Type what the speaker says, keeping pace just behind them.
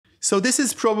So this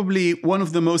is probably one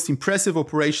of the most impressive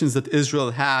operations that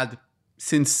Israel had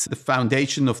since the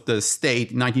foundation of the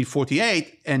state in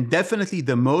 1948, and definitely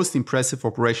the most impressive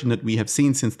operation that we have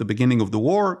seen since the beginning of the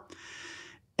war.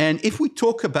 And if we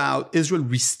talk about Israel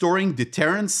restoring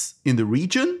deterrence in the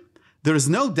region, there is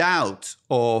no doubt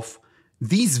of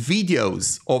these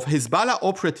videos of Hezbollah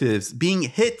operatives being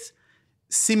hit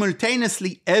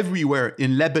simultaneously everywhere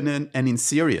in Lebanon and in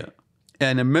Syria.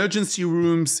 And emergency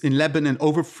rooms in Lebanon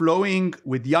overflowing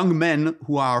with young men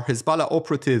who are Hezbollah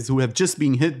operatives who have just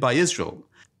been hit by Israel.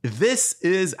 This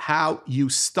is how you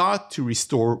start to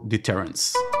restore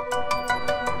deterrence.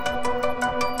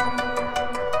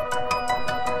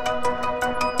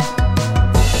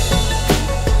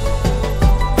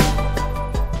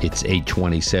 It's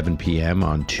 8:27 p.m.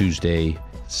 on Tuesday,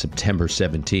 September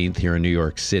 17th here in New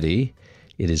York City.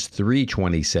 It is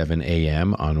 3:27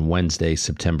 a.m. on Wednesday,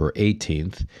 September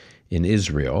 18th in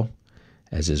Israel,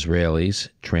 as Israelis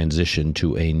transition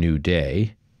to a new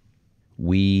day.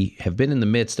 We have been in the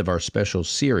midst of our special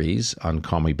series on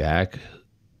Call Me Back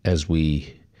as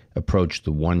we approach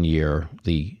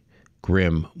the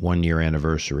grim one-year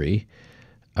anniversary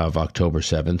of October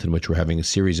 7th, in which we're having a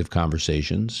series of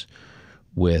conversations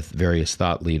with various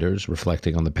thought leaders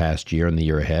reflecting on the past year and the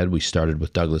year ahead. We started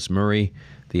with Douglas Murray.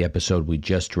 The episode we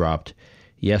just dropped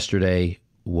yesterday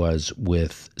was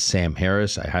with Sam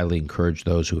Harris. I highly encourage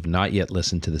those who have not yet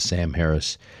listened to the Sam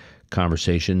Harris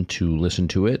conversation to listen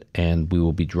to it, and we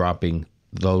will be dropping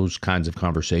those kinds of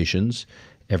conversations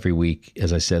every week,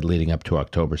 as I said, leading up to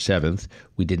October 7th.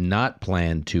 We did not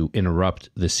plan to interrupt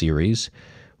the series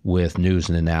with news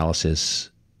and analysis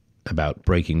about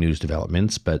breaking news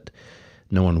developments, but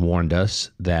no one warned us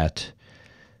that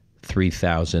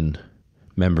 3,000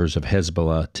 members of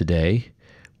Hezbollah today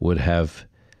would have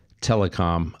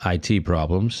telecom IT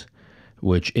problems,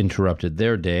 which interrupted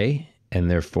their day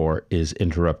and therefore is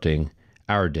interrupting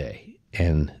our day.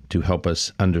 And to help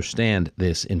us understand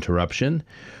this interruption,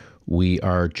 we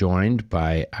are joined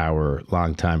by our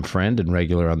longtime friend and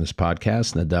regular on this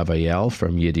podcast, Nadav Eyal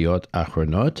from Yediiot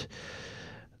Achronot.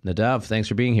 Nadav, thanks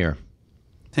for being here.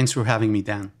 Thanks for having me,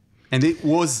 Dan. And it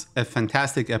was a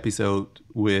fantastic episode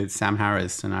with Sam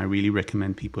Harris, and I really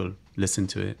recommend people listen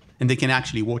to it. And they can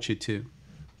actually watch it too.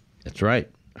 That's right.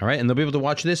 All right, and they'll be able to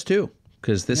watch this too,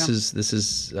 because this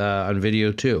is on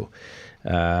video too.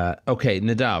 Okay,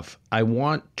 Nadav, I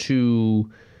want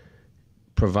to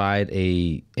provide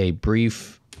a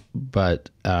brief but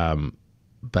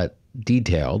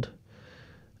detailed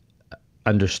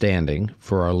understanding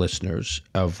for our listeners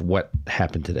of what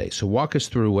happened today. So walk us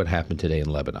through what happened today in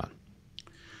Lebanon.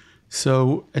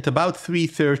 So at about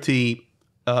 3:30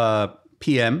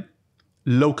 p.m.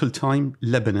 local time,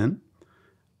 Lebanon,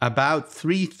 about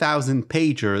 3,000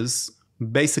 pagers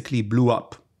basically blew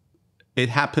up. It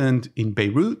happened in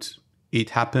Beirut.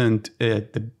 It happened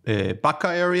at the Baca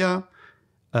area,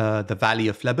 the Valley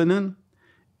of Lebanon.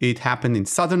 It happened in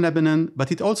southern Lebanon,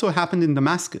 but it also happened in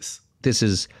Damascus. This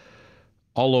is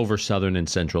all over southern and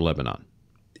central Lebanon.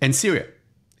 And Syria.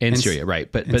 And Syria,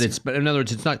 right. But in other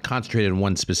words, it's not concentrated in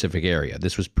one specific area.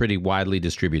 This was pretty widely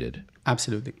distributed.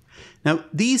 Absolutely. Now,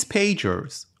 these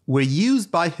pagers were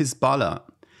used by Hezbollah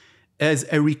as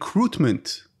a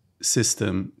recruitment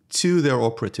system to their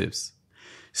operatives.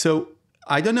 So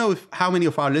I don't know how many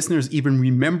of our listeners even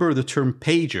remember the term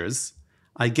pagers.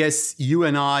 I guess you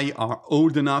and I are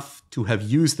old enough to have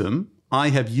used them. I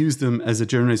have used them as a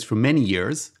journalist for many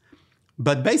years.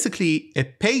 But basically, a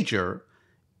pager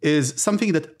is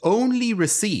something that only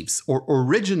receives, or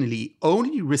originally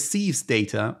only receives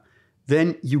data.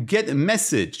 Then you get a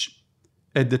message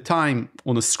at the time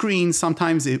on a screen.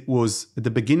 Sometimes it was at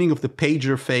the beginning of the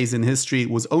pager phase in history.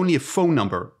 It was only a phone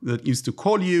number that used to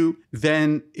call you.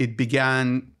 Then it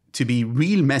began to be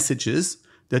real messages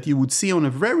that you would see on a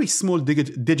very small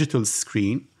digital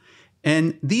screen.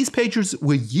 And these pagers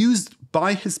were used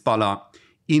by Hezbollah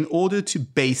in order to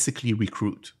basically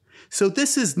recruit. So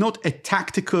this is not a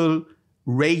tactical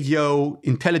radio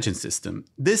intelligence system.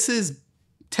 This is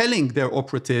telling their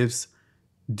operatives,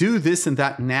 do this and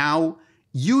that now,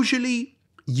 usually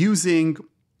using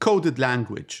coded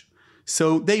language.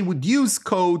 So they would use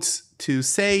codes to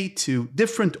say to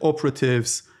different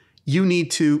operatives, you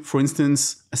need to, for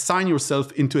instance, assign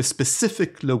yourself into a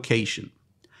specific location.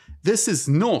 This is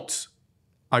not,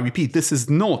 I repeat, this is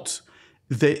not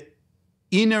the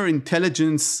inner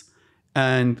intelligence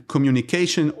and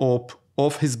communication of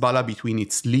Hezbollah between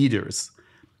its leaders.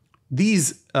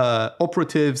 These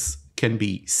operatives can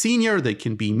be senior, they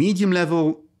can be medium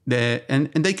level, and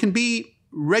they can be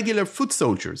regular foot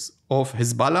soldiers of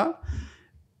Hezbollah.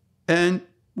 And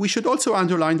we should also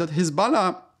underline that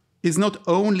Hezbollah is not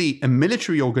only a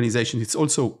military organization, it's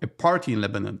also a party in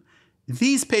Lebanon.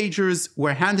 These pagers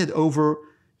were handed over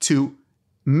to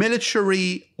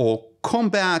military or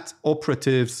combat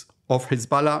operatives of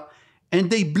Hezbollah, and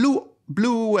they blew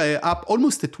up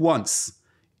almost at once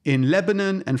in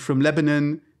Lebanon and from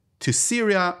Lebanon to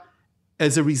Syria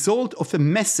as a result of a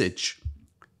message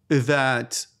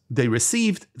that they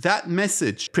received. That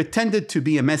message pretended to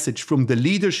be a message from the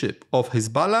leadership of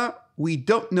Hezbollah. We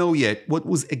don't know yet what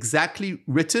was exactly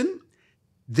written.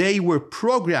 They were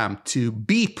programmed to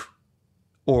beep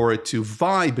or to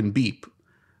vibe and beep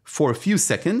for a few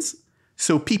seconds.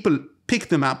 So people picked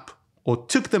them up or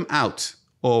took them out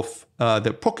of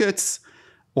their pockets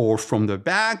or from their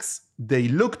bags. They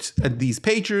looked at these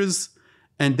pagers,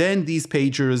 and then these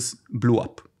pagers blew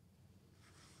up.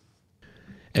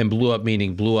 And blew up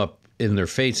meaning blew up in their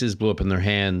faces, blew up in their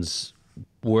hands,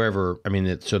 wherever. I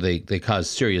mean, so they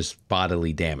caused serious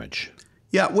bodily damage.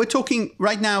 Yeah, we're talking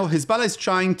right now, Hezbollah is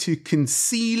trying to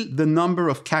conceal the number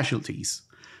of casualties.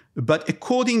 But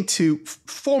according to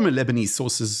former Lebanese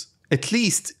sources, at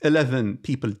least 11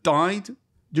 people died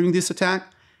during this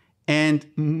attack, and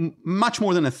much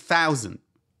more than 1,000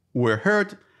 were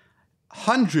hurt.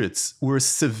 Hundreds were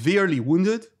severely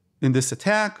wounded in this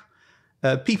attack.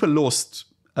 People lost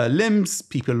limbs,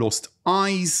 people lost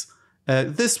eyes.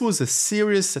 This was a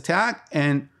serious attack.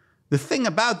 And the thing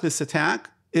about this attack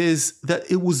is that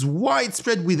it was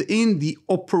widespread within the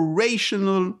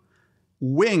operational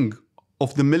wing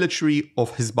of the military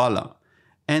of Hezbollah.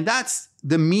 And that's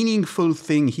the meaningful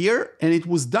thing here. And it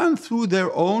was done through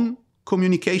their own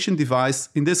communication device,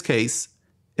 in this case,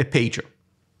 a pager.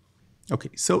 Okay,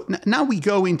 so now we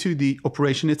go into the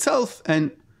operation itself.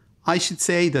 And I should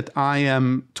say that I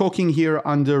am talking here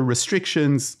under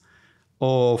restrictions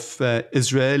of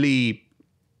Israeli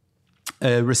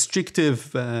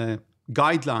restrictive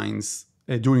guidelines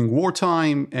during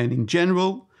wartime and in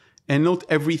general, and not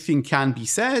everything can be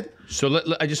said. So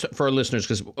I just, for our listeners,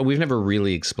 because we've never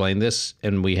really explained this,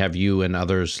 and we have you and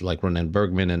others like Ronen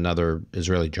Bergman and other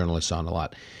Israeli journalists on a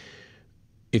lot.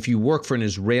 If you work for an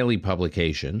Israeli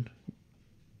publication,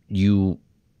 you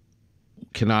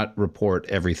cannot report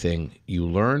everything you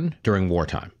learn during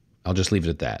wartime. I'll just leave it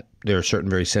at that. There are certain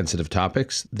very sensitive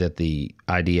topics that the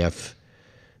IDF,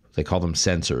 they call them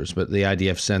censors, but the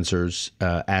IDF censors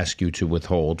ask you to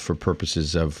withhold for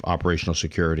purposes of operational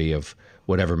security of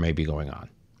whatever may be going on.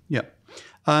 Yeah.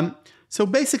 So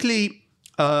basically,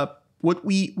 what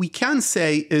we can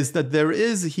say is that there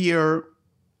is here,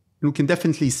 we can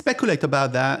definitely speculate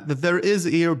about that there is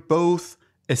here both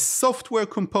a software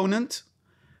component,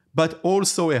 but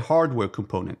also a hardware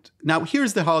component. Now,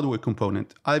 here's the hardware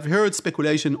component. I've heard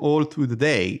speculation all through the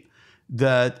day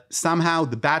that somehow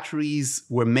the batteries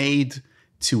were made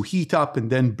to heat up and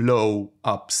then blow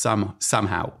up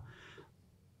somehow.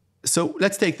 So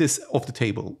let's take this off the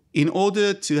table. In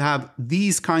order to have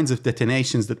these kinds of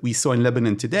detonations that we saw in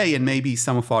Lebanon today, and maybe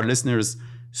some of our listeners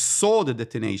saw the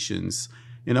detonations,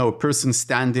 a person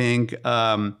standing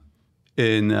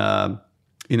in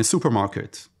a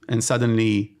supermarket and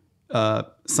suddenly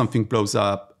something blows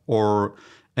up, or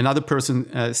another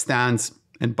person stands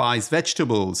and buys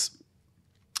vegetables.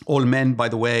 All men, by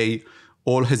the way,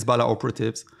 all Hezbollah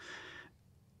operatives.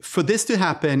 For this to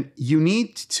happen, you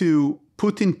need to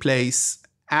put in place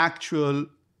actual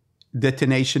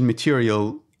detonation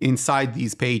material inside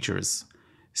these pagers.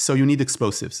 So you need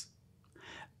explosives.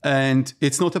 And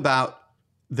it's not about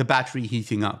the battery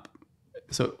heating up.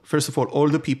 So first of all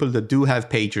the people that do have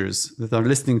pagers that are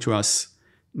listening to us,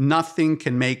 nothing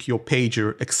can make your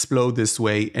pager explode this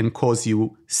way and cause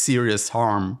you serious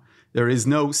harm. There is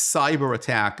no cyber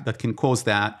attack that can cause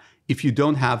that if you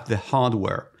don't have the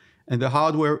hardware. And the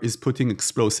hardware is putting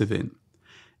explosive in.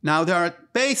 Now, there are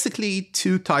basically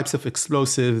two types of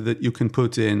explosive that you can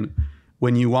put in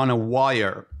when you want to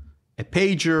wire a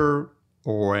pager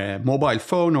or a mobile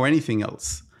phone or anything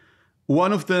else.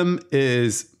 One of them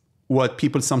is what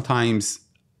people sometimes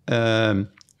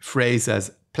phrase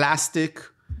as plastic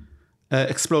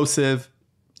explosive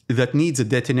that needs a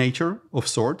detonator of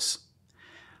sorts.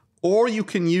 Or you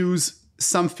can use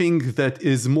something that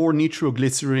is more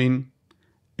nitroglycerin,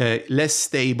 less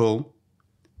stable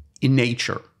in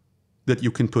nature that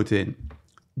you can put in.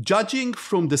 Judging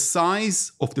from the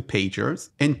size of the pagers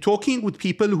and talking with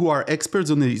people who are experts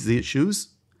on these issues,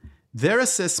 their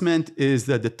assessment is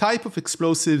that the type of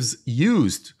explosives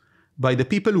used by the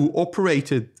people who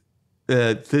operated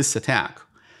this attack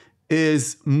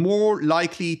is more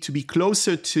likely to be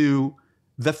closer to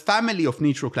the family of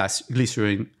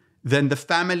nitroglycerin than the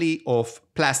family of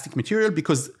plastic material,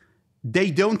 because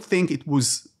they don't think it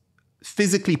was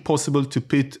physically possible to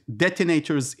put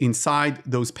detonators inside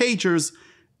those pagers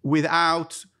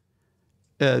without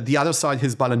the other side,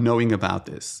 Hezbollah, knowing about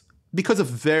this because of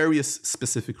various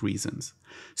specific reasons.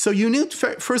 So you need,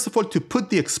 first of all, to put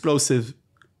the explosive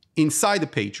inside the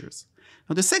pagers.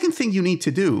 Now, the second thing you need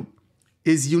to do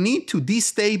is you need to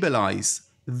destabilize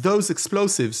those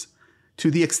explosives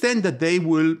to the extent that they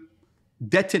will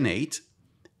detonate.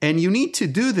 And you need to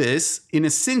do this in a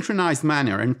synchronized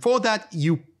manner. And for that,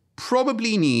 you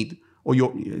probably need,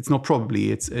 it's not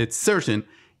probably, it's certain,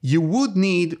 you would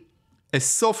need a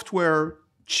software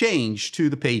change to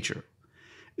the pager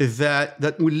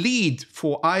that will lead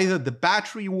for either the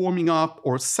battery warming up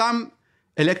or some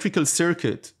electrical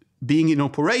circuit being in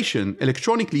operation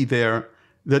electronically there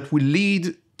that will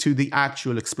lead to the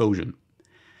actual explosion.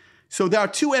 So there are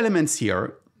two elements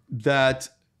here that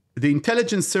the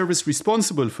intelligence service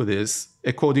responsible for this,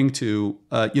 according to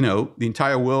the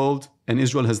entire world, and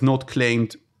Israel has not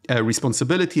claimed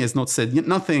responsibility, has not said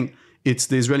nothing, it's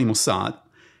the Israeli Mossad.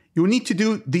 You need to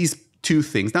do these two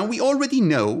things. Now, we already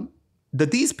know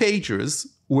that these pagers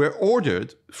were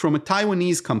ordered from a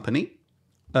Taiwanese company.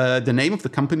 The name of the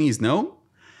company is known.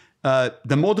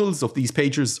 The models of these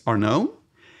pagers are known.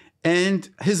 And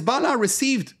Hezbollah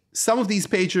received some of these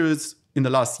pagers in the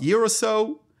last year or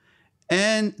so.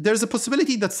 And there's a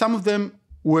possibility that some of them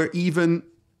were even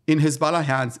in Hezbollah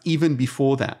hands even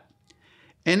before that.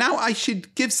 And now I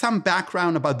should give some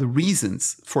background about the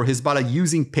reasons for Hezbollah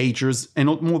using pagers and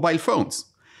not mobile phones.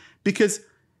 Because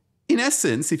in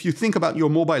essence, if you think about your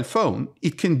mobile phone,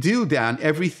 it can do, Dan,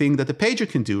 everything that a pager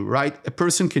can do, right? A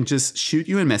person can just shoot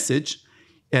you a message.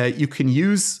 You can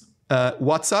use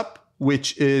WhatsApp,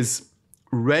 which is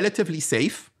relatively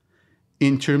safe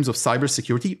in terms of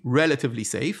cybersecurity, relatively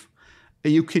safe.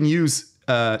 You can use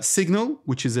Signal,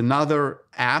 which is another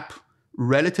app,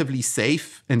 relatively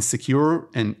safe and secure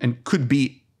and could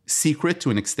be secret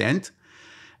to an extent.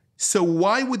 So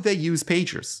why would they use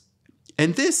pagers?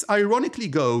 And this ironically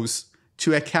goes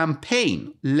to a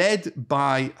campaign led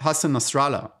by Hassan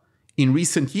Nasrallah in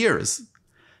recent years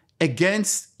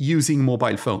against using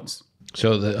mobile phones.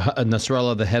 So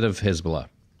Nasrallah, the head of Hezbollah.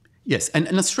 Yes, and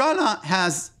Nasrallah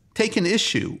has taken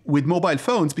issue with mobile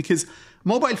phones because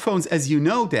mobile phones, as you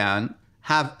know, Dan,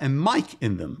 have a mic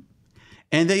in them.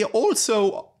 And they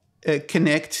also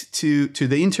connect to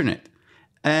the internet.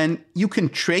 And you can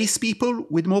trace people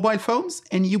with mobile phones,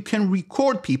 and you can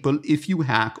record people if you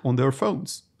hack on their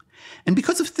phones. And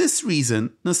because of this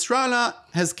reason, Nasrallah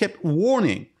has kept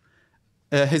warning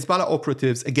Hezbollah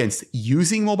operatives against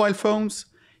using mobile phones,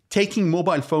 taking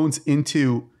mobile phones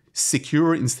into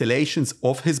secure installations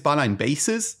of Hezbollah and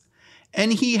bases.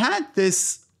 And he had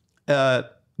this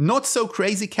not so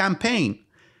crazy campaign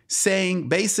saying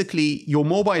basically your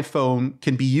mobile phone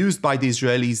can be used by the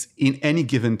Israelis in any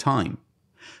given time.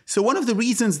 So one of the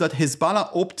reasons that Hezbollah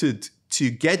opted to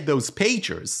get those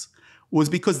pagers was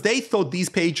because they thought these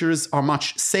pagers are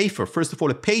much safer. First of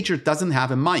all, a pager doesn't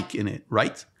have a mic in it,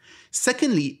 right?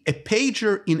 Secondly, a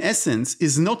pager in essence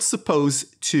is not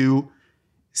supposed to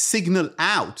signal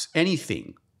out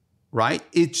anything, right?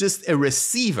 It's just a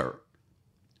receiver,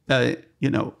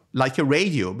 like a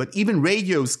radio. But even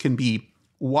radios can be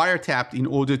wiretapped in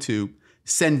order to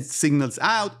send signals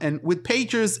out. And with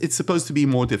pagers, it's supposed to be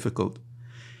more difficult.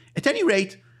 At any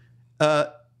rate,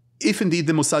 if indeed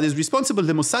the Mossad is responsible,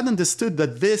 the Mossad understood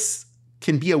that this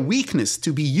can be a weakness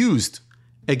to be used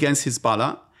against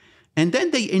Hezbollah. And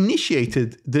then they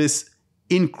initiated this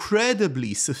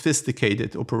incredibly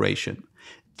sophisticated operation.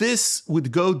 This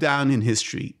would go down in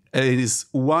history. It is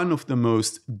one of the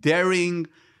most daring,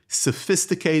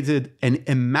 sophisticated, and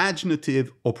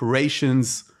imaginative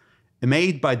operations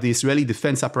made by the Israeli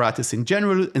defense apparatus in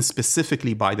general, and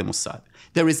specifically by the Mossad.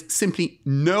 There is simply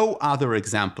no other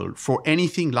example for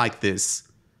anything like this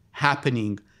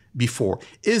happening before.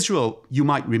 Israel, you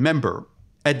might remember,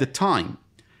 at the time,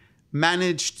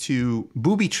 managed to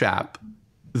booby-trap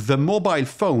the mobile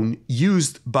phone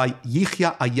used by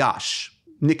Yediiot Ayash,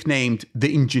 nicknamed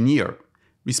the Engineer,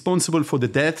 responsible for the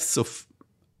deaths of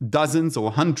dozens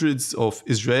or hundreds of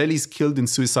Israelis killed in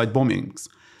suicide bombings.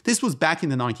 This was back in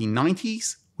the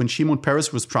 1990s when Shimon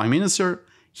Peres was prime minister.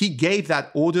 He gave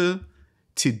that order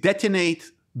to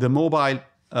detonate the mobile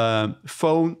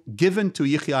phone given to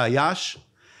Yediiot Ayash.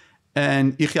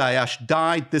 And Yediiot Ayash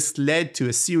died. This led to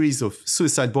a series of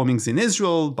suicide bombings in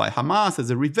Israel by Hamas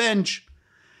as a revenge.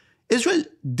 Israel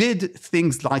did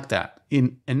things like that.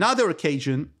 In another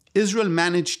occasion, Israel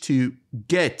managed to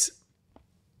get,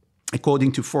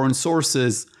 according to foreign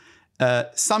sources,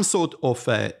 some sort of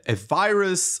a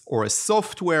virus or a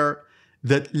software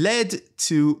that led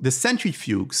to the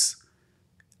centrifuges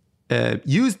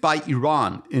used by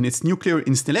Iran in its nuclear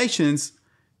installations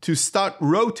to start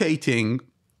rotating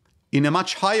in a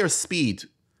much higher speed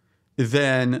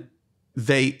than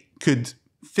they could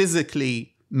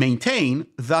physically maintain,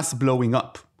 thus blowing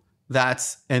up.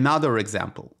 That's another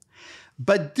example.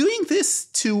 But doing this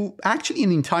to actually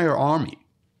an entire army,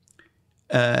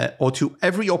 or to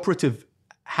every operative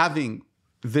having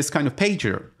this kind of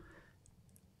pager,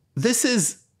 this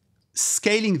is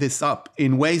scaling this up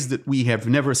in ways that we have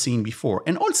never seen before.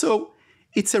 And also,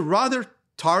 it's a rather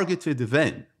targeted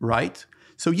event, right?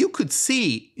 So you could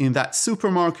see in that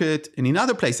supermarket and in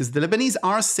other places, the Lebanese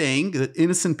are saying that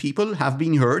innocent people have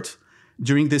been hurt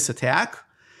during this attack.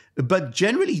 But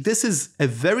generally, this is a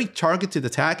very targeted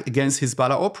attack against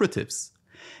Hezbollah operatives.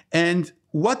 And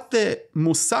what the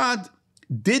Mossad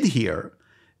did here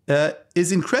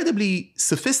is incredibly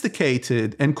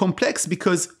sophisticated and complex,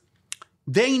 because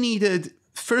they needed,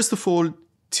 first of all,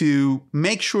 to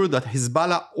make sure that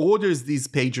Hezbollah orders these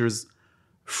pagers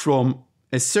from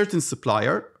a certain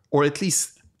supplier, or at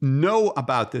least know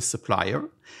about this supplier.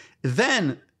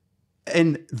 Then,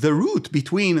 and the route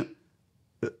between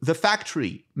the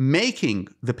factory making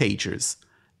the pagers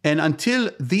and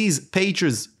until these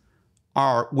pagers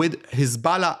are with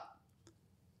Hezbollah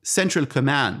Central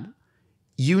Command,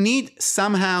 you need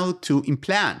somehow to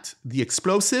implant the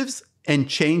explosives and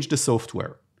change the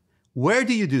software. Where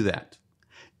do you do that?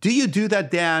 Do you do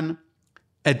that, Dan,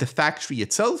 at the factory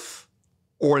itself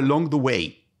or along the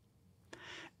way?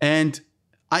 And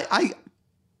I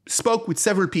spoke with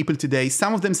several people today.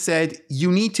 Some of them said,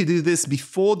 you need to do this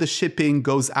before the shipping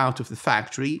goes out of the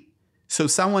factory. So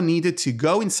someone needed to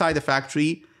go inside the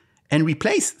factory and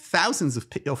replace thousands of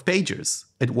pagers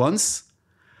at once.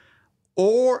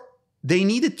 Or they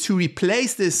needed to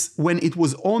replace this when it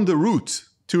was on the route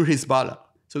to Hezbollah.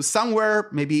 So somewhere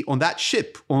maybe on that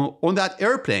ship or on that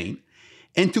airplane,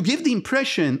 and to give the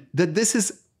impression that this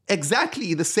is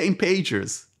exactly the same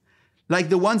pagers like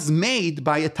the ones made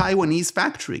by a Taiwanese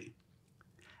factory.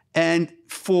 And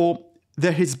for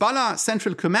the Hezbollah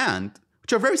Central Command,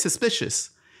 which are very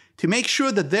suspicious, to make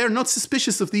sure that they're not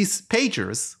suspicious of these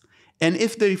pagers, and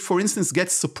if they, for instance,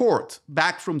 get support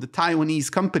back from the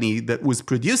Taiwanese company that was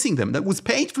producing them, that was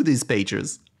paid for these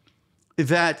pagers,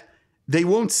 that they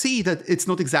won't see that it's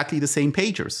not exactly the same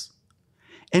pagers.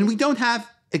 And we don't have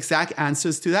exact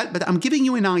answers to that, but I'm giving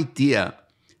you an idea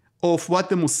of what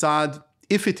the Mossad,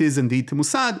 if it is indeed the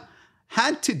Mossad,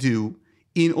 had to do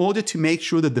in order to make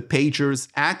sure that the pagers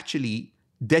actually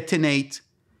detonate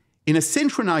in a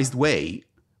synchronized way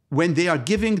when they are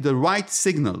giving the right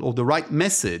signal or the right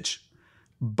message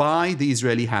by the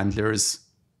Israeli handlers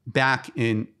back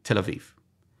in Tel Aviv.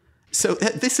 So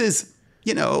this is,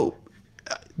 we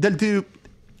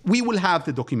will have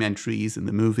the documentaries and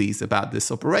the movies about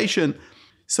this operation.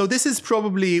 So this is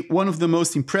probably one of the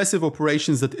most impressive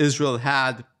operations that Israel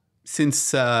had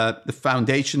since the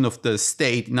foundation of the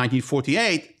state in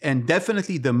 1948, and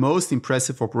definitely the most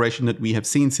impressive operation that we have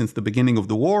seen since the beginning of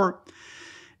the war.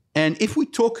 And if we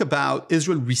talk about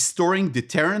Israel restoring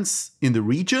deterrence in the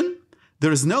region,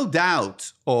 there is no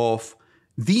doubt of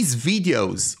these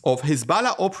videos of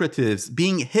Hezbollah operatives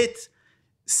being hit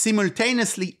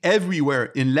simultaneously everywhere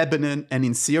in Lebanon and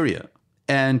in Syria.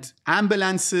 And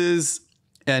ambulances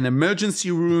and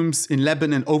emergency rooms in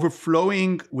Lebanon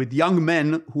overflowing with young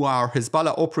men who are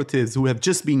Hezbollah operatives who have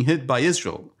just been hit by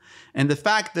Israel. And the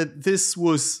fact that this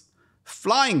was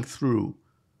flying through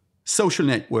social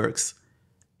networks,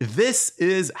 this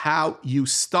is how you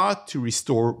start to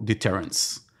restore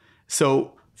deterrence.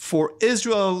 So for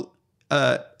Israel,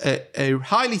 a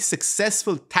highly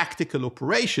successful tactical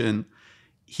operation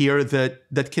here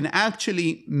that can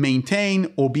actually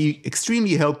maintain or be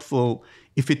extremely helpful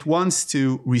if it wants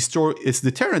to restore its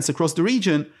deterrence across the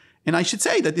region. And I should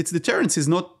say that its deterrence is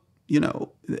not,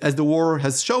 as the war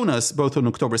has shown us, both on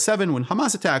October 7 when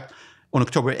Hamas attacked, on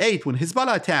October 8 when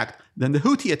Hezbollah attacked, then the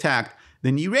Houthi attacked,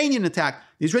 then the Iranian attack.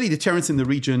 The Israeli deterrence in the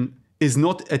region is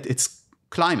not at its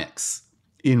climax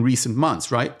in recent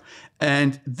months, right?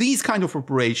 And these kind of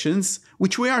operations,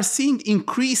 which we are seeing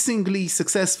increasingly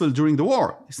successful during the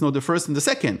war, it's not the first and the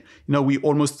second. We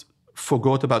almost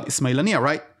forgot about Ismail Haniyeh,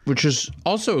 right? Which is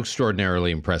also extraordinarily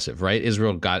impressive, right?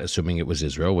 Israel got, assuming it was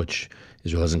Israel, which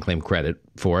Israel hasn't claimed credit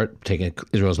for it.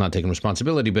 Israel's not taking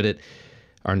responsibility, but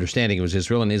our understanding it was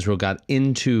Israel, and Israel got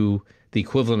into the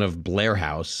equivalent of Blair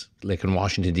House, like in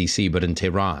Washington, D.C., but in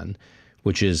Tehran,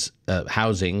 which is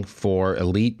housing for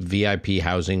elite VIP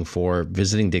housing for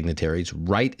visiting dignitaries,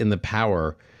 right in the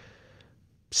power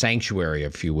sanctuary,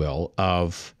 if you will,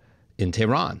 in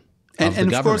Tehran.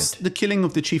 And of course, the killing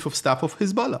of the chief of staff of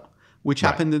Hezbollah, which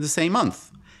happened in the same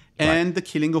month, and the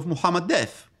killing of Mohammed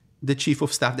Deif. the chief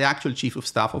of staff, the actual chief of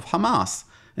staff of Hamas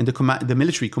and the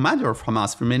military commander of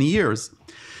Hamas for many years.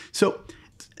 So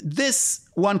this,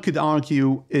 one could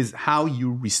argue, is how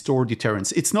you restore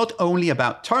deterrence. It's not only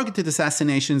about targeted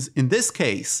assassinations. In this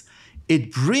case,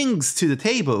 it brings to the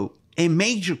table a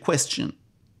major question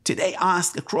today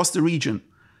asked across the region,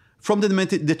 from the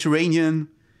Mediterranean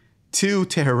to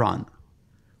Tehran.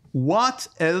 What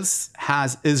else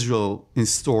has Israel in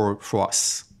store for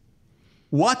us?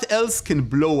 What else can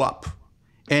blow up?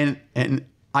 And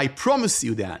I promise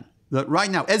you, Dan, that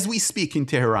right now, as we speak in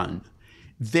Tehran,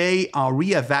 they are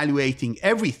reevaluating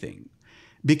everything.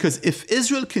 Because if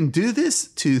Israel can do this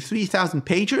to 3,000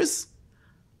 pagers,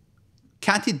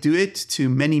 can't it do it to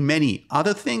many, many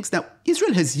other things? Now,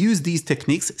 Israel has used these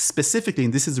techniques specifically,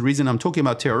 and this is the reason I'm talking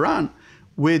about Tehran,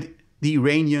 with the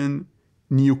Iranian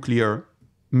nuclear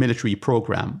military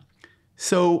program.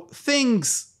 So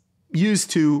things used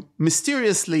to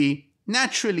mysteriously,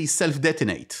 naturally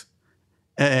self-detonate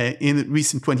in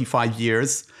recent 25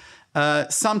 years.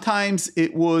 Sometimes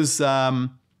it was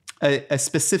a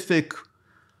specific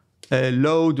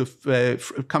load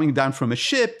of coming down from a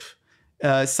ship.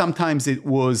 Sometimes it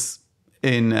was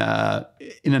in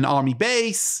an army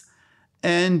base,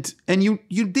 and you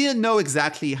didn't know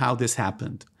exactly how this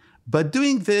happened. But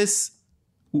doing this,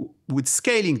 with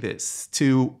scaling this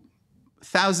to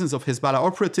thousands of Hezbollah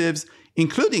operatives,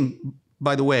 including,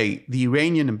 by the way, the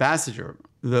Iranian ambassador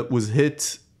that was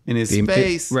hit in his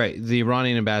face. Right, the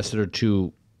Iranian ambassador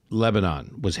to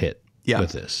Lebanon was hit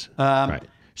with this. Right.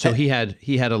 So he had a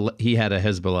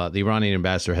Hezbollah. The Iranian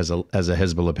ambassador has a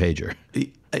Hezbollah pager.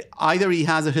 Either he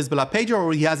has a Hezbollah pager,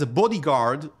 or he has a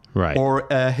bodyguard, right, or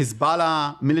a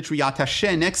Hezbollah military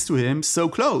attaché next to him, so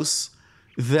close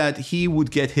that he would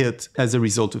get hit as a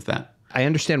result of that. I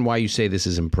understand why you say this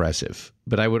is impressive,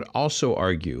 but I would also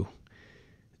argue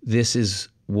this is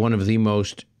one of the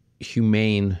most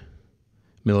humane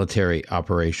military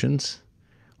operations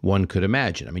one could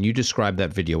imagine. I mean, you described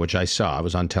that video, which I saw. I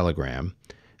was on Telegram,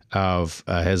 of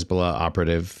a Hezbollah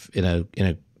operative in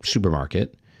a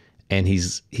supermarket, and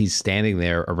he's standing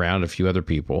there around a few other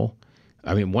people.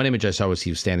 I mean, one image I saw was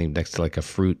he was standing next to like a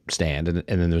fruit stand, and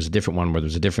then there's a different one where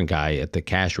there's a different guy at the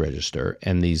cash register,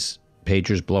 and these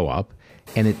pagers blow up,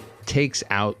 and it takes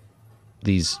out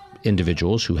these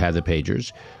individuals who had the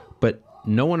pagers, but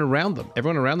no one around them.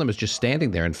 Everyone around them is just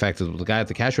standing there. In fact, the guy at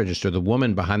the cash register, the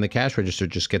woman behind the cash register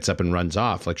just gets up and runs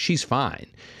off. Like, she's fine.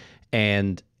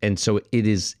 And so it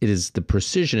is the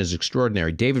precision is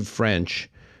extraordinary. David French,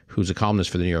 who's a columnist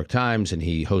for the New York Times, and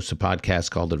he hosts a podcast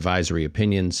called Advisory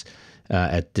Opinions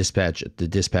at the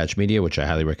Dispatch Media, which I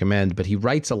highly recommend. But he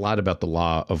writes a lot about the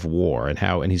law of war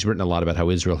and he's written a lot about how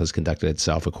Israel has conducted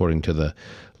itself according to the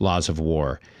laws of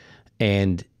war.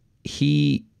 And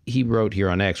he wrote here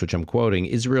on X, which I'm quoting,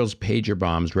 Israel's pager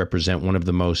bombs represent one of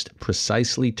the most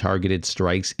precisely targeted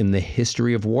strikes in the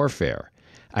history of warfare.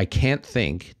 I can't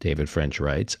think, David French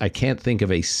writes, I can't think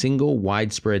of a single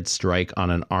widespread strike on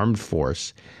an armed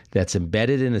force that's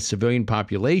embedded in a civilian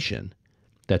population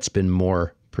that's been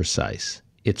more precise.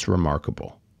 It's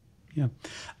remarkable. Yeah.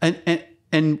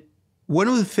 And one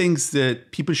of the things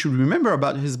that people should remember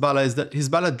about Hezbollah is that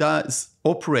Hezbollah does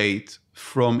operate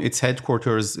from its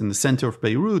headquarters in the center of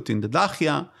Beirut, in the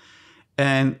Dahia,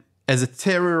 and as a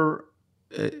terror,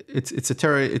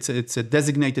 it's a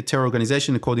designated terror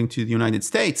organization according to the United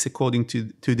States, according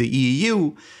to the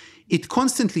EU. It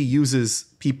constantly uses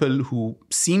people who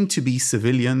seem to be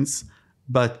civilians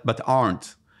but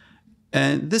aren't.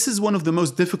 And this is one of the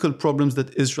most difficult problems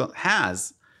that Israel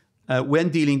has when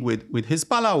dealing with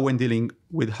Hezbollah or when dealing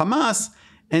with Hamas.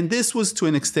 And this was to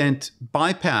an extent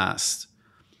bypassed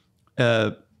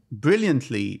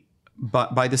brilliantly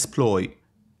by this ploy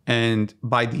and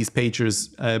by these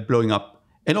pagers blowing up,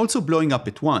 and also blowing up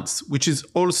at once, which is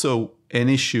also an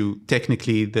issue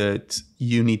technically that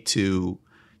you need to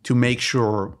make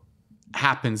sure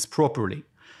happens properly.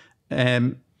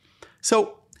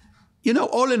 So,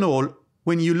 all in all,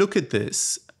 when you look at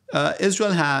this,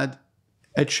 Israel had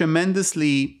a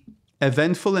tremendously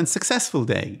eventful and successful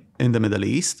day in the Middle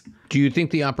East. Do you think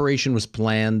the operation was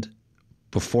planned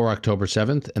before October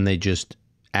 7th and they just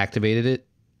activated it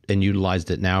and utilized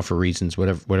it now for reasons,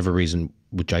 whatever reason,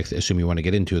 which I assume you want to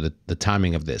get into, the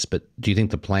timing of this? But do you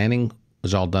think the planning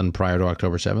was all done prior to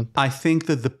October 7th? I think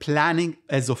that the planning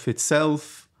as of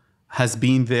itself has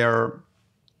been there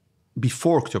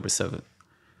before October 7th.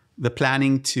 The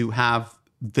planning to have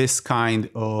this kind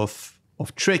of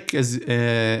trick, as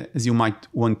you might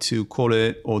want to call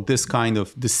it, or this kind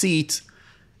of deceit,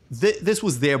 this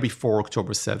was there before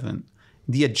October 7th.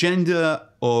 the agenda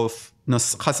of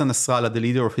Hassan Nasrallah, the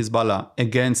leader of Hezbollah,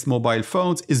 against mobile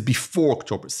phones is before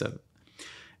October 7th.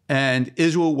 And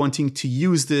Israel wanting to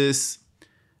use this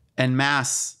en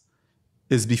masse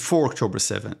is before October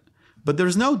 7th. But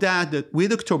there's no doubt that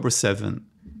with October 7th,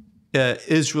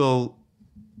 Israel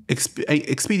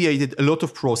expedited a lot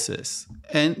of process.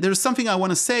 And there's something I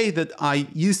want to say that I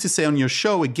used to say on your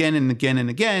show again and again and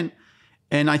again,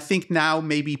 and I think now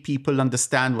maybe people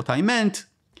understand what I meant.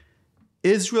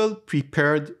 Israel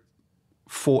prepared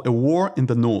for a war in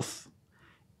the north.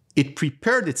 It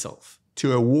prepared itself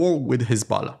to a war with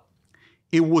Hezbollah.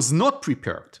 It was not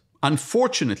prepared,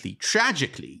 unfortunately,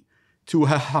 tragically, to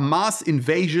a Hamas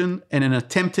invasion and an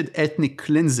attempted ethnic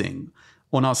cleansing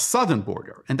on our southern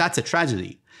border. And that's a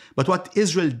tragedy. But what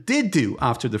Israel did do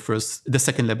after the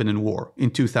Second Lebanon War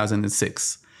in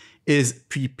 2006 is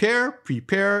prepare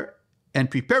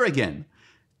again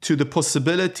to the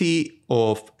possibility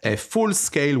of a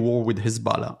full-scale war with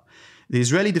Hezbollah. The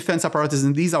Israeli defense apparatus,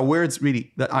 and these are words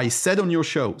really that I said on your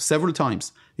show several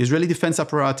times, the Israeli defense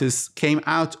apparatus came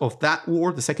out of that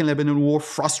war, the Second Lebanon War,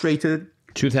 frustrated.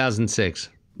 2006.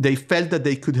 They felt that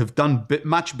they could have done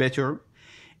much better.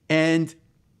 And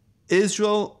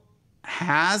Israel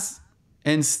has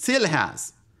and still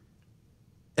has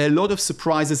a lot of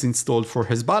surprises installed for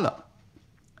Hezbollah.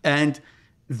 And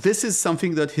this is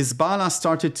something that Hezbollah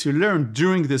started to learn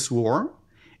during this war.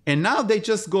 And now they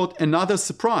just got another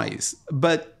surprise.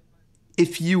 But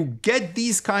if you get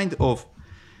these kind of,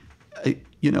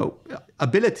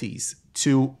 abilities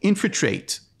to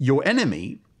infiltrate your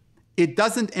enemy, it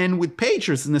doesn't end with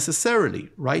pagers necessarily,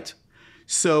 right?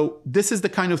 So this is the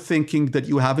kind of thinking that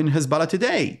you have in Hezbollah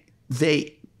today.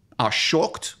 They are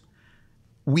shocked.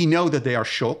 We know that they are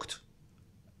shocked.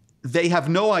 They have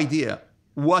no idea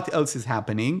what else is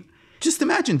happening. Just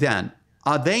imagine, Dan,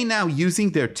 are they now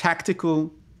using their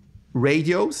tactical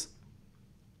radios?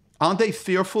 Aren't they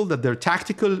fearful that their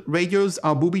tactical radios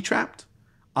are booby-trapped?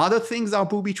 Other things are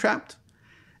booby-trapped?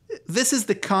 This is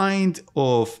the kind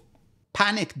of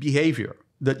panic behavior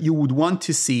that you would want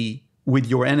to see with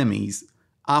your enemies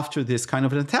after this kind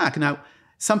of an attack. Now,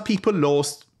 some people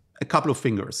lost a couple of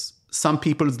fingers. Some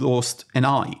people lost an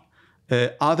eye.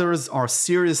 Others are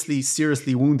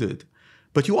seriously wounded.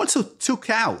 But you also took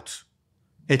out,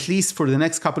 at least for the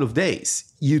next couple of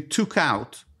days, you took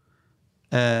out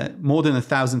more than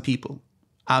 1,000 people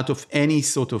out of any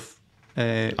sort of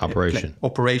operation.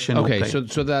 Okay,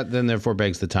 so that then therefore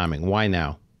begs the timing. Why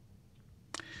now?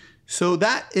 So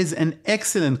that is an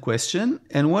excellent question.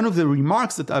 And one of the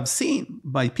remarks that I've seen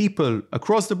by people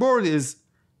across the board is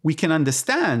we can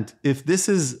understand if this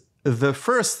is the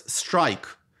first strike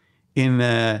in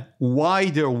a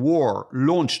wider war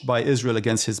launched by Israel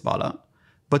against Hezbollah,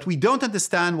 but we don't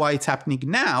understand why it's happening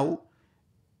now,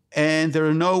 and there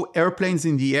are no airplanes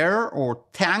in the air or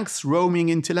tanks roaming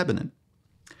into Lebanon.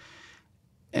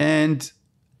 And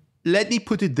let me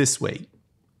put it this way.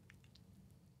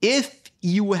 If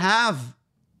you have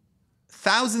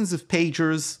thousands of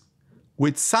pagers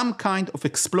with some kind of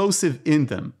explosive in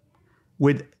them,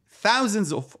 with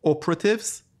thousands of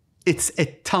operatives, it's a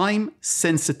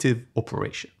time-sensitive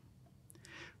operation,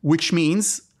 which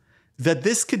means that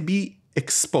this could be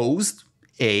exposed,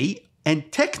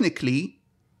 and technically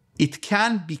it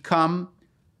can become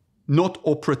not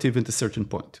operative at a certain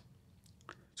point.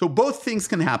 So both things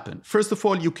can happen. First of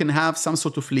all, you can have some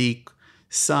sort of leak,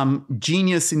 some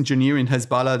genius engineer in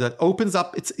Hezbollah that opens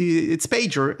up its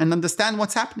pager and understand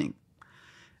what's happening.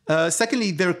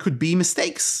 Secondly, there could be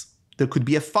mistakes. There could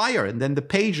be a fire, and then the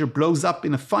pager blows up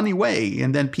in a funny way,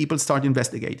 and then people start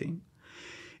investigating.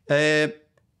 And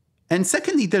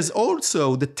secondly, there's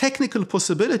also the technical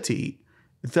possibility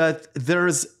that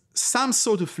there's some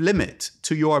sort of limit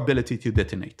to your ability to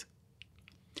detonate.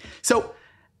 So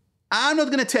I'm not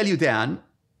going to tell you, Dan,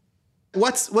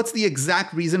 what's the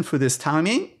exact reason for this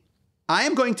timing. I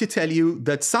am going to tell you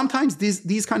that sometimes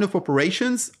these kind of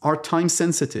operations are time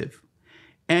sensitive.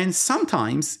 And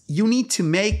sometimes you need to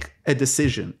make a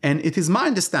decision. And it is my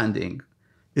understanding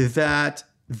that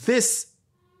this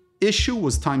issue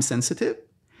was time sensitive,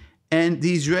 and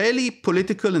the Israeli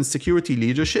political and security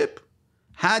leadership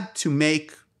had to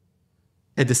make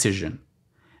a decision.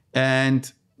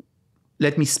 And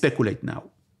let me speculate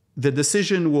now. The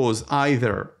decision was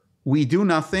either we do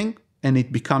nothing and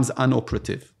it becomes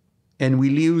unoperative, and we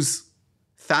lose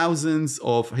thousands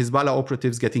of Hezbollah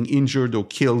operatives getting injured or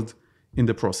killed in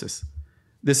the process.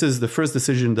 This is the first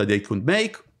decision that they could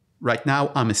make. Right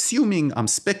now, I'm assuming, I'm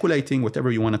speculating, whatever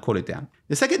you want to call it, Dan.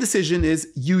 The second decision is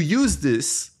you use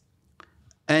this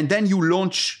and then you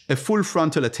launch a full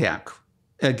frontal attack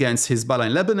against Hezbollah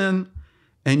in Lebanon,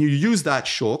 and you use that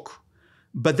shock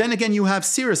But then again, you have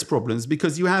serious problems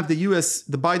because you have the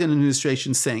Biden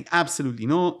administration saying, absolutely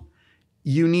no,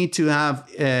 you need to have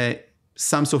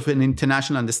some sort of an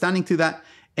international understanding to that.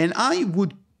 And I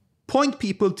would point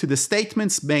people to the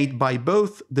statements made by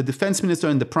both the defense minister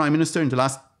and the prime minister in the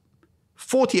last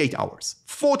 48 hours.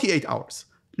 48 hours.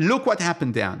 Look what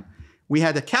happened then. We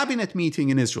had a cabinet meeting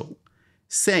in Israel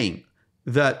saying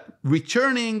that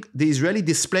returning the Israeli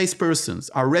displaced persons,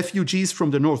 our refugees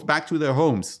from the north, back to their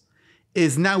homes,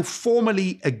 is now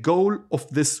formally a goal of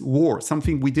this war,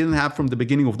 something we didn't have from the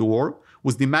beginning of the war,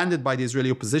 was demanded by the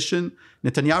Israeli opposition.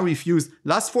 Netanyahu refused.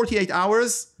 Last 48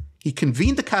 hours, he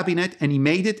convened the cabinet and he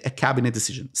made it a cabinet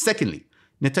decision. Secondly,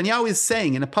 Netanyahu is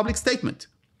saying in a public statement,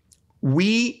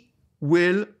 we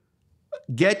will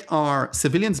get our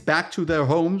civilians back to their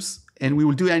homes and we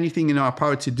will do anything in our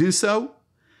power to do so.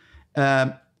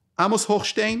 Amos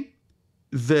Hochstein,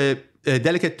 the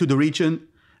delegate to the region,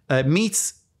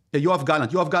 meets Yoav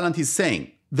Gallant. Yoav Gallant is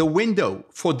saying the window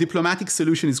for diplomatic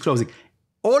solution is closing.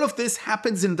 All of this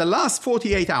happens in the last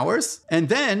 48 hours. And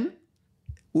then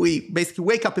we basically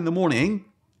wake up in the morning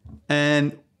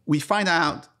and we find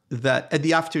out that at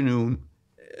the afternoon,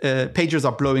 pagers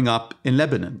are blowing up in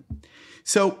Lebanon.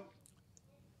 So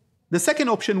the second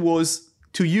option was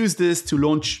to use this to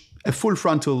launch a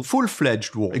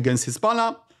full-fledged war against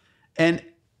Hezbollah. And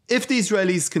if the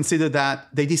Israelis considered that,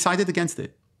 they decided against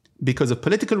it because of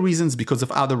political reasons, because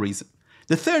of other reasons.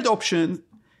 The third option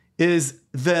is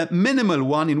the minimal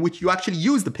one in which you actually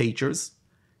use the pagers.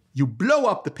 You blow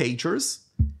up the pagers.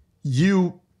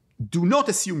 You do not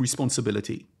assume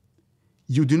responsibility.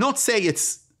 You do not say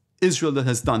it's Israel that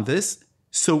has done this.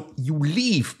 So you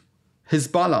leave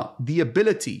Hezbollah the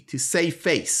ability to save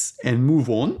face and move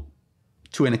on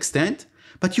to an extent,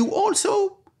 but you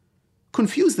also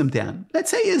confuse them then.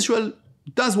 Let's say Israel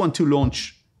does want to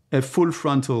launch a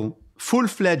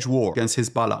full-fledged war against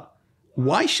Hezbollah.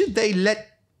 Why should they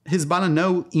let Hezbollah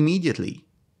know immediately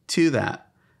to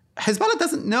that? Hezbollah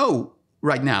doesn't know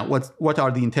right now what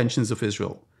are the intentions of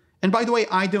Israel. And by the way,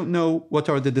 I don't know what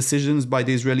are the decisions by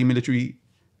the Israeli military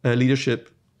leadership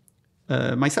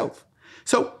myself.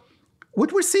 So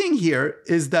what we're seeing here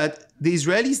is that the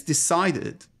Israelis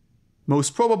decided,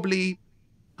 most probably,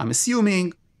 I'm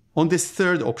assuming, on this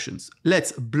third options.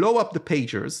 Let's blow up the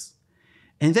pagers.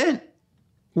 And then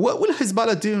what will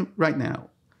Hezbollah do right now?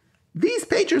 These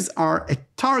pagers are a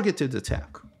targeted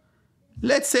attack.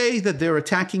 Let's say that they're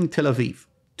attacking Tel Aviv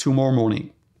tomorrow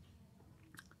morning.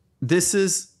 This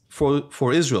is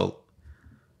for Israel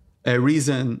a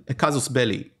reason, a casus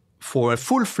belli, for a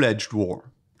full-fledged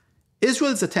war.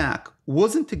 Israel's attack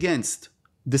wasn't against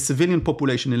the civilian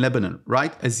population in Lebanon,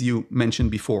 right? As you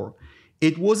mentioned before.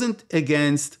 It wasn't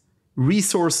against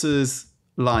resources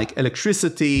like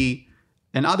electricity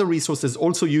and other resources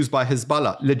also used by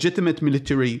Hezbollah, legitimate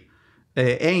military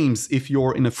aims if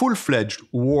you're in a full-fledged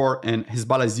war and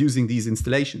Hezbollah is using these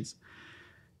installations.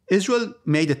 Israel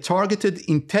made a targeted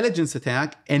intelligence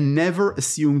attack and never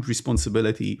assumed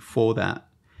responsibility for that.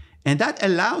 And that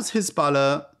allows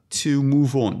Hezbollah to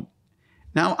move on.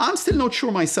 Now, I'm still not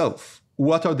sure myself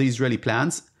what are the Israeli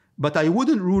plans, but I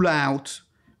wouldn't rule out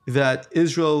that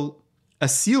Israel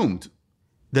assumed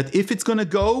that if it's going to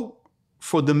go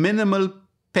for the minimal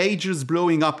pagers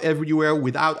blowing up everywhere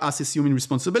without us assuming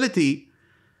responsibility,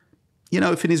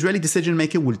 if an Israeli decision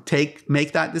maker will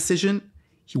make that decision,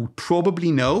 he would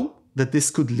probably know that this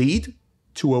could lead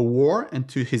to a war and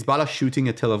to Hezbollah shooting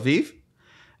at Tel Aviv.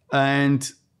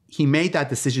 And he made that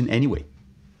decision anyway.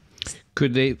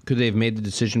 Could they have made the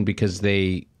decision because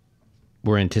they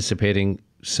were anticipating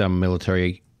some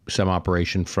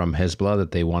operation from Hezbollah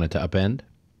that they wanted to upend?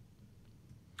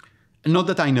 Not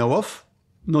that I know of.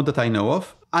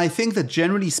 I think that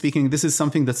generally speaking, this is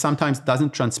something that sometimes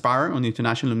doesn't transpire on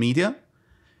international media.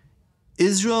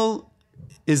 Israel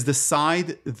is the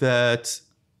side that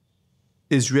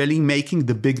is really making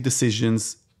the big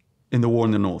decisions in the war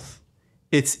in the north.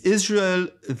 It's Israel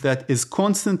that is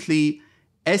constantly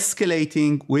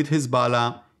escalating with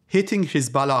Hezbollah, hitting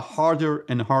Hezbollah harder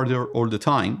and harder all the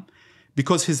time,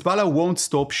 because Hezbollah won't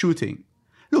stop shooting.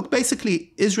 Look,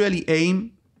 basically, Israeli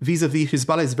aim vis-a-vis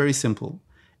Hezbollah is very simple.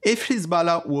 If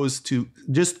Hezbollah was to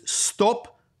just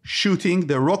stop shooting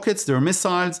their rockets, their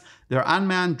missiles, their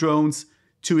unmanned drones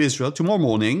to Israel tomorrow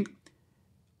morning,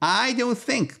 I don't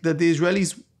think that the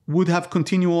Israelis would have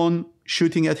continued on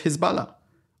shooting at Hezbollah.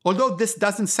 Although this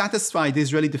doesn't satisfy the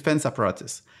Israeli defense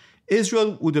apparatus,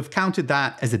 Israel would have counted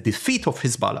that as a defeat of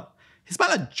Hezbollah.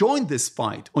 Hezbollah joined this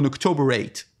fight on October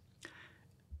 8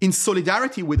 in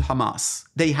solidarity with Hamas.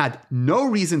 They had no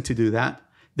reason to do that.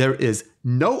 There is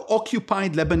no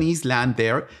occupied Lebanese land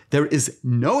there. There is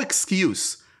no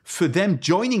excuse for them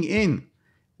joining in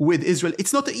with Israel.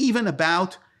 It's not even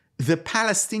about the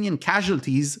Palestinian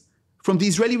casualties from the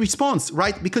Israeli response,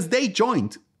 right? Because they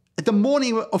joined at the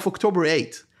morning of October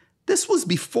 8th. This was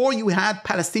before you had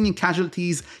Palestinian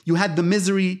casualties, you had the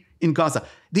misery in Gaza.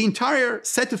 The entire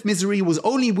set of misery was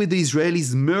only with the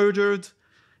Israelis murdered,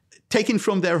 taken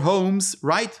from their homes,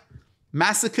 right?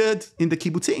 Massacred in the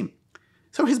kibbutzim.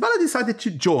 So Hezbollah decided to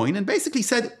join and basically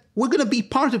said, we're going to be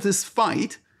part of this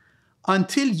fight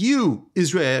until you,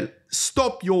 Israel,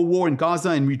 stop your war in Gaza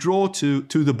and withdraw to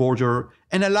the border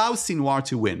and allow Sinwar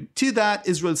to win. To that,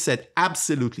 Israel said,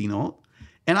 absolutely not.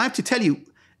 And I have to tell you,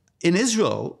 in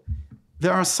Israel,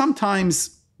 there are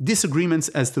sometimes disagreements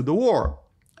as to the war,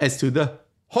 as to the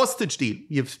hostage deal.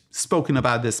 You've spoken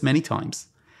about this many times.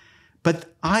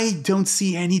 But I don't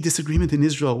see any disagreement in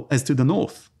Israel as to the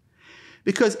North.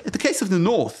 Because in the case of the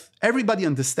North, everybody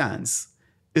understands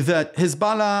that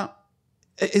Hezbollah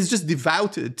is just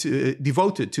devoted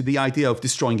to the idea of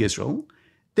destroying Israel.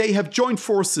 They have joined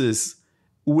forces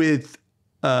with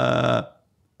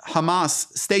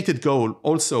Hamas' stated goal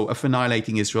also of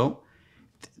annihilating Israel.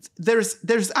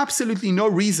 There's absolutely no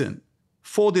reason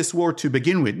for this war to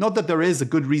begin with. Not that there is a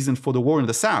good reason for the war in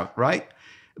the south, right?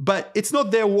 But it's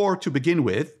not their war to begin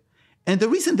with. And the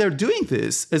reason they're doing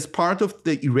this is part of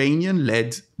the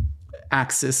Iranian-led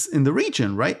axis in the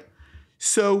region, right?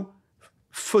 So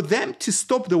for them to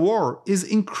stop the war is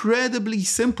incredibly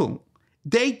simple.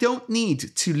 They don't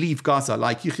need to leave Gaza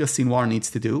like Yahya Sinwar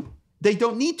needs to do. They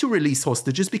don't need to release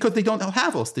hostages because they don't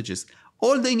have hostages.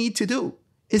 All they need to do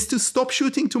is to stop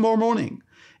shooting tomorrow morning.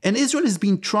 And Israel has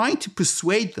been trying to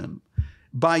persuade them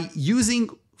by using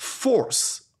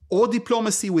force or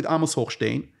diplomacy with Amos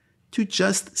Hochstein to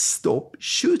just stop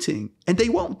shooting. And they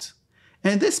won't.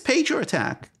 And this pager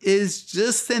attack is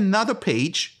just another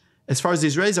page, as far as the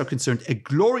Israelis are concerned, a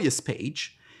glorious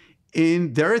page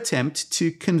in their attempt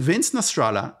to convince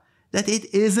Nasrallah that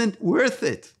it isn't worth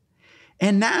it.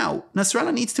 And now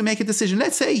Nasrallah needs to make a decision.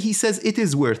 Let's say he says it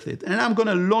is worth it, and I'm going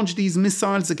to launch these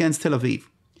missiles against Tel Aviv.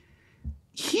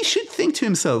 He should think to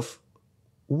himself,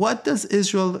 what does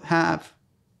Israel have?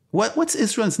 What's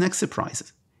Israel's next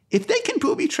surprise? If they can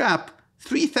booby trap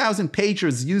 3,000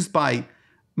 pagers used by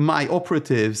my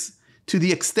operatives to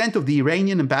the extent of the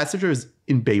Iranian ambassadors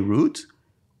in Beirut,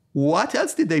 what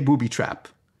else did they booby trap?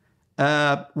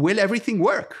 Will everything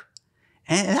work?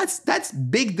 And that's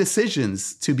big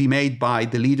decisions to be made by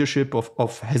the leadership of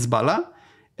Hezbollah.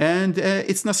 And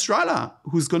it's Nasrallah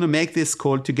who's going to make this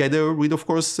call together with, of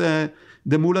course, the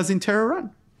mullahs in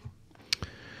Tehran.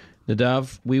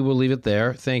 Nadav, we will leave it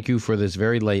there. Thank you for this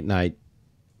very late night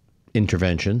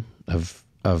intervention of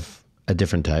a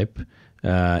different type,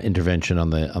 intervention on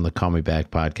the Call Me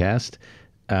Back podcast.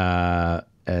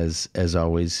 As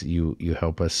always, you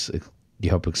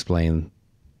help explain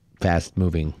fast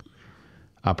moving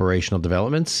operational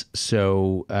developments.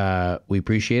 So we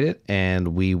appreciate it, and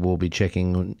we will be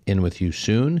checking in with you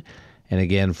soon. And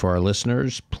again, for our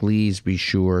listeners, please be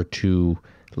sure to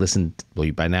listen.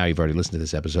 Well, by now you've already listened to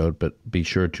this episode, but be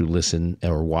sure to listen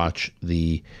or watch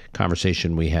the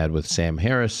conversation we had with Sam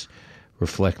Harris,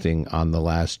 reflecting on the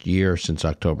last year since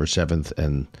October 7th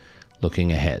and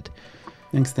looking ahead.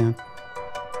 Thanks, Dan.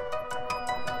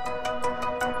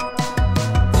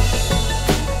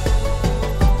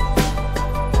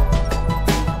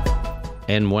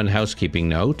 And one housekeeping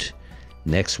note.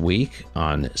 Next week,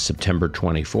 on September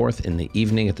 24th, in the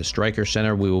evening at the Stryker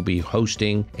Center, we will be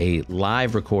hosting a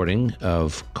live recording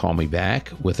of Call Me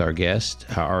Back with our guest,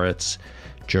 Haaretz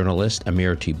journalist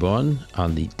Amir Tibon,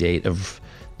 on the date of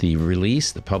the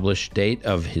release, the published date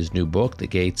of his new book, The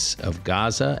Gates of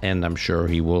Gaza. And I'm sure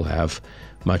he will have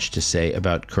much to say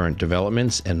about current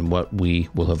developments and what we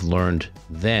will have learned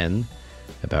then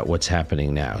about what's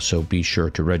happening now. So be sure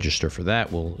to register for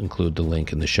that. We'll include the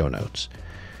link in the show notes.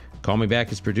 Call Me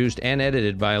Back is produced and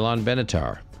edited by Alon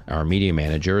Benatar. Our media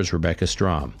manager is Rebecca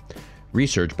Strom.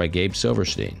 Research by Gabe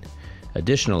Silverstein.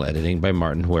 Additional editing by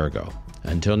Martin Huergo.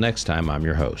 Until next time, I'm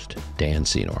your host, Dan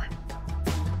Senor.